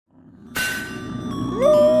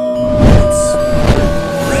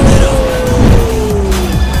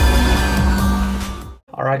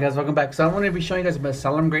Alright guys, welcome back. So I'm going to be showing you guys my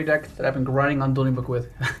Salamangreat deck that I've been grinding on Duelingbook with.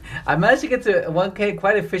 I managed to get to 1k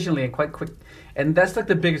quite efficiently and quite quick. And that's like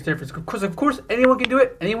the biggest difference. Because of course anyone can do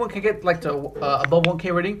it. Anyone can get like to above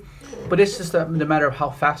 1k rating. But it's just the matter of how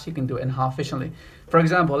fast you can do it and how efficiently. For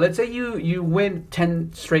example, let's say you win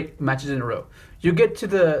 10 straight matches in a row. You get to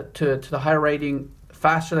the higher rating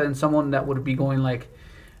faster than someone that would be going like,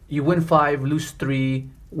 you win 5, lose 3,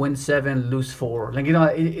 win 7, lose 4. Like, you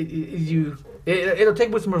know, it'll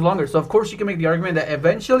take much more longer. So of course you can make the argument that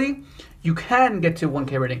eventually you can get to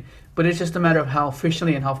 1k rating, but it's just a matter of how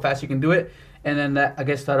efficiently and how fast you can do it. And then that, I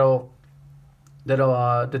guess that'll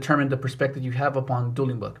determine the perspective you have upon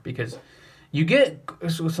Duelingbook, because you get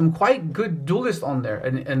some quite good duelists on there,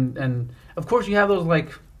 and of course you have those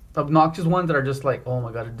like obnoxious ones that are just like, oh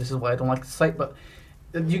my god, this is why I don't like the site. But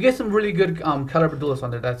you get some really good caliber duelists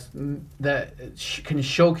on there that can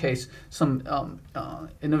showcase some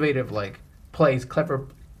innovative like plays, clever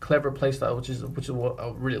play style, which is what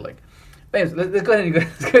I really like. But anyways, let's go ahead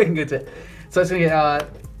and get to it. So it's gonna get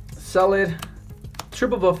solid,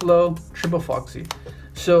 triple buffalo, triple foxy.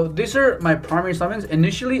 So these are my primary summons.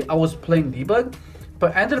 Initially I was playing debug,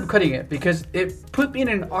 but I ended up cutting it because it put me in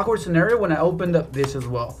an awkward scenario when I opened up this as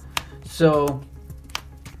well. So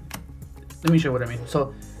let me show you what I mean.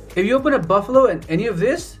 So if you open a buffalo and any of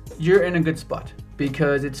this, you're in a good spot,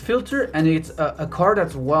 because it's filter and it's a card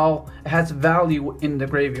that's it has value in the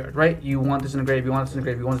graveyard, right? You want this in the grave, you want this in the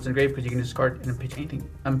grave, you want this in the grave, because you can discard and pitch anything,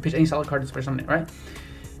 pitch any solid card for something, right?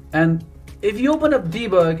 And if you open up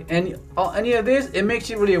debug and any of this, it makes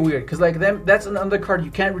it really weird, because like that's another card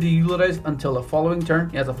you can't really utilize until the following turn.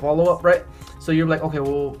 It has a follow-up, right? So you're like, okay,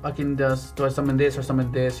 well, I can just do I summon this or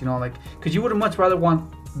summon this, you know, like, because you would much rather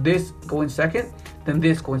want this going second than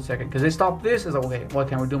this going second, because they stop this, is like, okay, well, I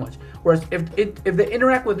can't really do much. Whereas if they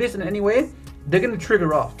interact with this in any way, they're gonna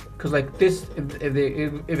trigger off, because like this, if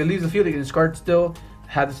it leaves the field, they can discard still,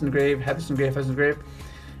 have this in the grave, have this in the grave, have this in the grave,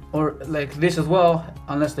 or like this as well,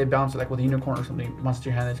 unless they bounce it like with a unicorn or something once to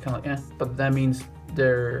your hand. It's kind of like, but that means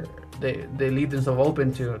they leave themselves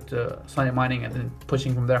open to Sonic mining and then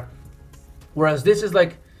pushing from there. Whereas this is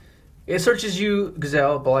like, it searches you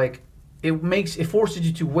Gazelle, but like it forces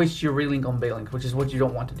you to waste your relink on Bailink, which is what you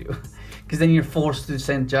don't want to do, because then you're forced to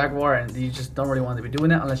send Jaguar, and you just don't really want to be doing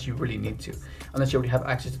that unless you really need to, unless you already have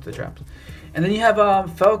access to the traps. And then you have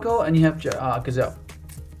Falco and you have Gazelle.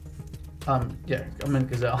 Yeah, I meant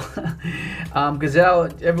Gazelle. Gazelle,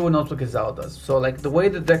 everyone knows what Gazelle does. So like the way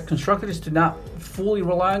the deck constructed is to not fully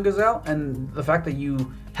rely on Gazelle, and the fact that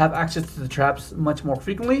you have access to the traps much more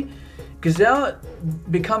frequently, Gazelle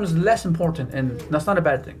becomes less important, and that's not a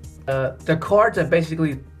bad thing. The cards that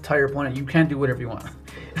basically tell your opponent you can't do whatever you want.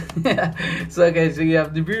 So okay, so you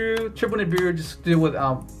have Nibiru, triple Nibiru, just deal with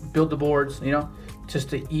build the boards, you know, just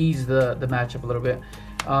to ease the matchup a little bit.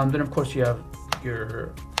 Then of course you have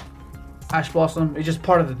your Ash Blossom. It's just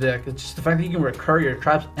part of the deck. It's just the fact that you can recur your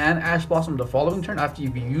traps and Ash Blossom the following turn after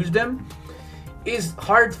you've used them is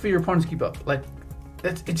hard for your opponents to keep up. Like,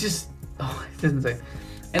 it's just, oh, it's insane.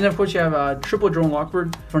 And then of course you have triple Drone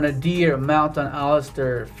Lockbird for Nadir, Mountain,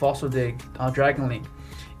 Alistair, Fossil Dig, Dragon Link.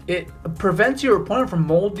 It prevents your opponent from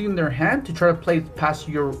molding their hand to try to play past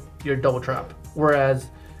your double trap.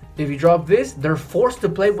 Whereas if you drop this, they're forced to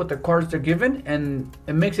play with the cards they're given, and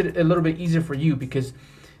it makes it a little bit easier for you, because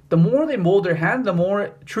the more they mold their hand, the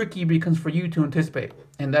more tricky it becomes for you to anticipate,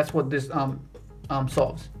 and that's what this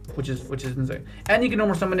solves, which is insane. And you can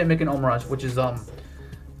Omar summon it, make an Omarage, which is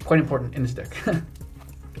quite important in this deck.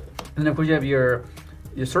 And then of course you have your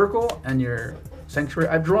circle and your sanctuary.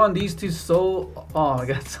 I've drawn these two so, oh my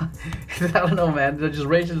god, I don't know, man. They're just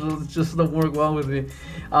rages just don't work well with me.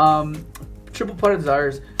 Triple Pot of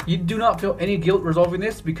Desires. You do not feel any guilt resolving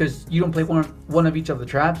this, because you don't play one of each of the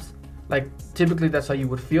traps. Like typically that's how you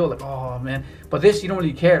would feel, like, oh man. But this, you don't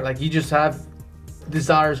really care. Like you just have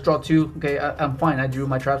Desires, draw 2. Okay, I'm fine. I drew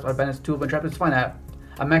my traps. I banished 2 of my traps. It's fine.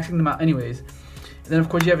 I'm maxing them out anyways. And then of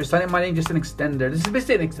course you have your Silent Mining, just an extender. This is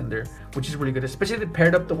basically an extender, which is really good, especially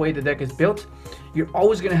paired up the way the deck is built. You're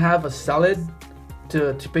always gonna have a solid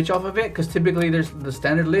to pitch off of it, because typically there's the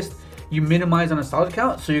standard list. You minimize on a solid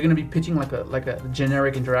count, so you're gonna be pitching like a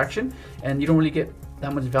generic interaction, and you don't really get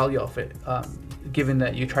that much value off it. Given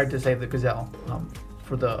that you tried to save the Gazelle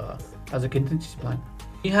as a contingency plan.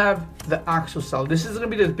 You have the actual cell. This is going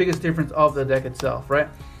to be the biggest difference of the deck itself, right?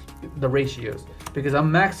 The ratios, because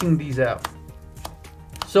I'm maxing these out.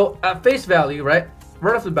 So at face value, right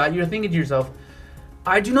off the bat, you're thinking to yourself,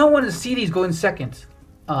 I do not want to see these going second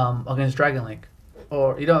against Dragon Link,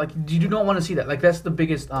 or you know, like you do not want to see that. Like that's the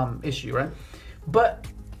biggest issue, right? But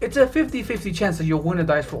it's a 50-50 chance that you'll win a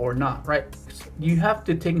dice roll or not, right? You have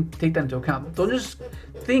to take that into account. Don't just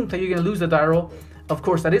think that you're gonna lose the die roll. Of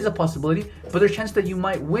course, that is a possibility, but there's a chance that you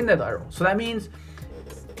might win the die roll. So that means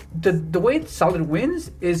the way Solid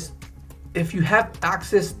wins is if you have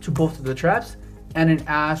access to both of the traps and an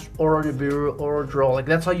Ash or a Nibiru or a draw. Like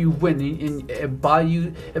that's how you win. And it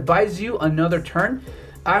buys you another turn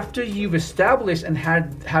after you've established and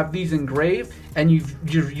have these engraved, and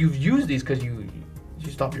you've used these because you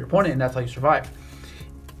stop your opponent, and that's how you survive.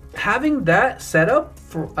 Having that set up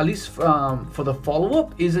for at least for the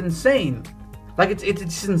follow-up is insane. Like it's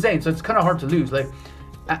insane. So it's kind of hard to lose. Like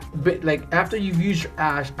after you've used your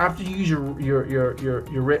Ash, after you use your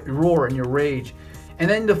Roar and your Rage, and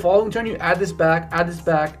then the following turn you add this back, add this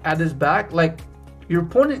back, add this back. Like your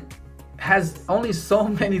opponent has only so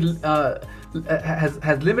many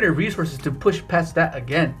has limited resources to push past that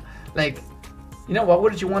again. Like, you know, why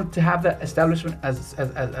wouldn't you want to have that establishment as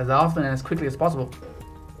often and as quickly as possible,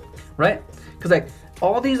 right? Because like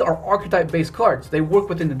all these are archetype based cards. They work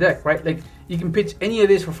within the deck, right? Like you can pitch any of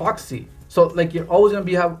this for Foxy. So like you're always gonna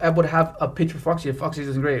be able to have a pitch for Foxy if Foxy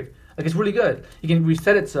is engraved. Like it's really good. You can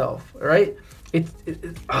reset itself, right? It's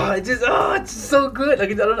just so good. Like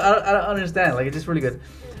I don't understand. Like it's just really good.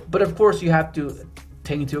 But of course you have to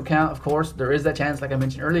take into account. Of course there is that chance, like I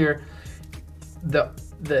mentioned earlier,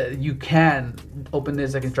 you can open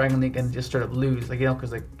this like a Dragon Link and just straight up lose, like, you know,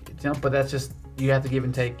 because like, you know, but that's just, you have to give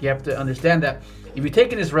and take. You have to understand that if you're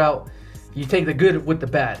taking this route, you take the good with the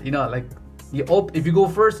bad, you know, like if you go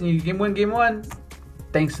first and you win game one,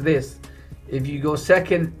 thanks to this. If you go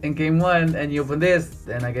second in game one and you open this,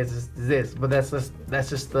 then I guess it's this. But that's just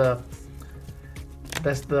the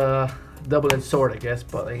double-edged sword, I guess.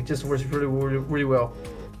 But like, it just works really well.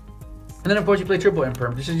 And then of course you play triple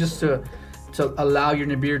Imperm. This is just to allow your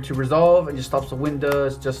Nibiru to resolve and just stops the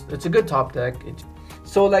windows. It's a good top deck.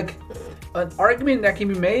 So like an argument that can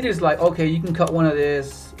be made is like, okay, you can cut one of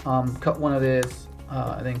this, cut one of this,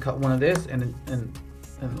 and then cut one of this, and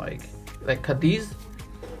like cut these,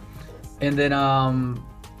 and then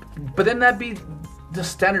but then that'd be the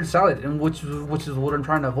standard Solid, and which is what I'm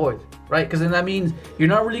trying to avoid, right? Because then that means you're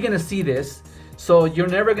not really gonna see this. So you're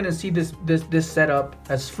never gonna see this setup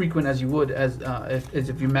as frequent as you would as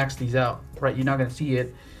if you max these out, right? You're not gonna see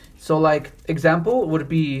it. So like example would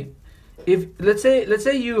be, if let's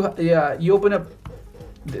say you open up,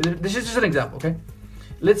 this is just an example, okay?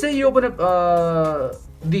 Let's say you open up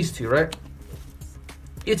these two, right?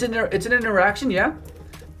 It's an interaction, yeah,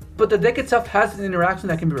 but the deck itself has an interaction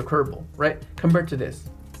that can be recurable, right? Compared to this,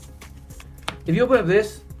 if you open up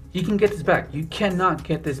this, you can get this back. You cannot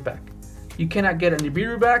get this back. You cannot get a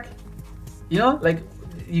Nibiru back, you know, like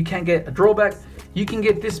you can't get a draw back. You can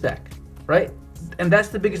get this back, right? And that's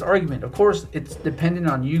the biggest argument. Of course, it's dependent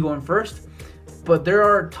on you going first, but there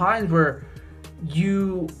are times where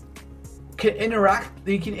you can interact.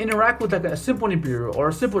 You can interact with like a simple Nibiru or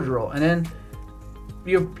a simple draw, and then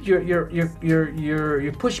your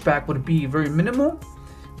pushback would be very minimal.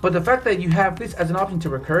 But the fact that you have this as an option to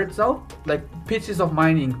recur itself, like pitches of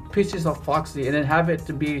Mining, pitches of Foxy, and then have it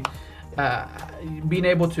to be being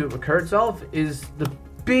able to recur itself, is the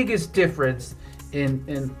biggest difference in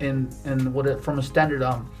what from a standard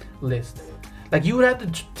list. Like you would have to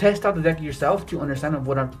test out the deck yourself to understand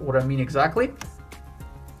what I mean exactly.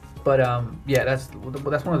 But yeah, that's one of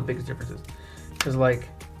the biggest differences, because like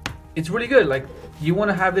it's really good. Like you want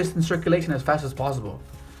to have this in circulation as fast as possible,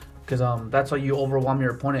 because that's how you overwhelm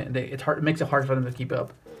your opponent. It makes it hard for them to keep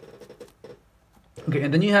up. Okay,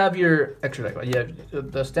 and then you have your extra deck. Right? You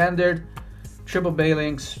have the standard, triple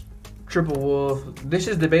Balinks, triple Wolf. This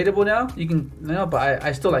is debatable now. You can but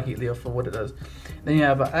I still like Heatleo for what it does. Then you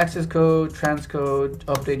have access code, transcode,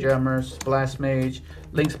 update jammers, blast mage,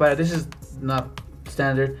 link spider. This is not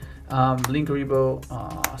standard. Link Rebo,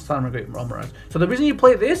 Salamangreat Mirage. So the reason you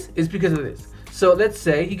play this is because of this. So let's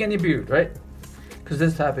say you get Nibiru, right? Because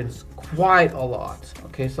this happens quite a lot.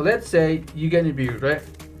 Okay, so let's say you get Nibiru, right?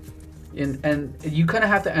 And you kind of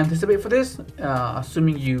have to anticipate for this,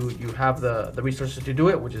 assuming you have the resources to do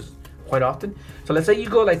it, which is quite often. So let's say you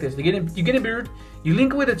go like this. You get Nibiru, you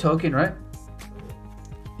link away the token, right?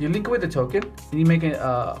 You link away the token, and you make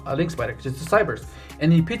a link spider, because it's a Cyberse.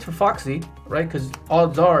 And you pitch for Foxy, right? Because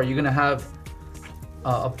odds are you're gonna have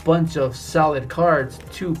a bunch of solid cards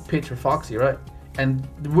to pitch for Foxy, right? And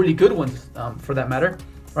really good ones, for that matter,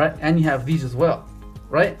 right? And you have these as well,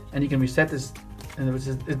 right? And you can reset this, and it's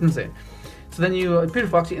insane. So then you pitch for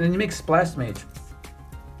Foxy, and then you make Splash Mage,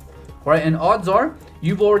 right? And odds are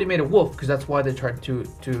you've already made a Wolf, because that's why they tried to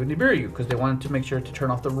Nibiru you, because they wanted to make sure to turn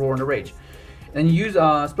off the Roar and the Rage. And you use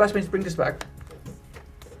Splash Mage to bring this back.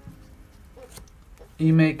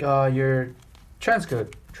 you make your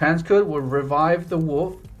transcode. Transcode will revive the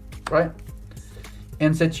wolf, right?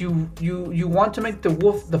 And since you want to make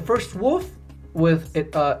the first wolf with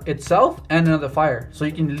itself and another fire, so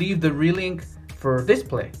you can leave the relink for this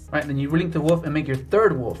play, right? Then you relink the wolf and make your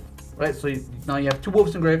third wolf, right? So now you have 2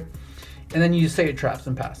 wolves engraved, and then you just set your traps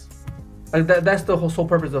and pass. That's the whole sole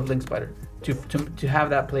purpose of Link Spider, to have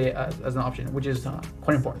that play as an option, which is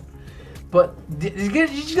quite important. But you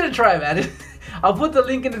just gotta try, man. I'll put the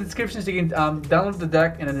link in the description so you can download the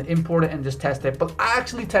deck and then import it and just test it. But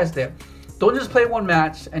actually test it. Don't just play one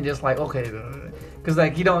match and just like, okay, because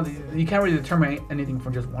like you can't really determine anything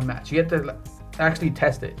from just one match. You have to actually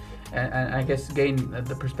test it and I guess gain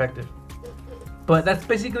the perspective. But that's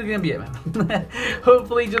basically gonna be it, man.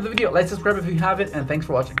 Hopefully you enjoyed the video. Like, subscribe if you haven't, and thanks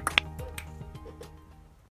for watching.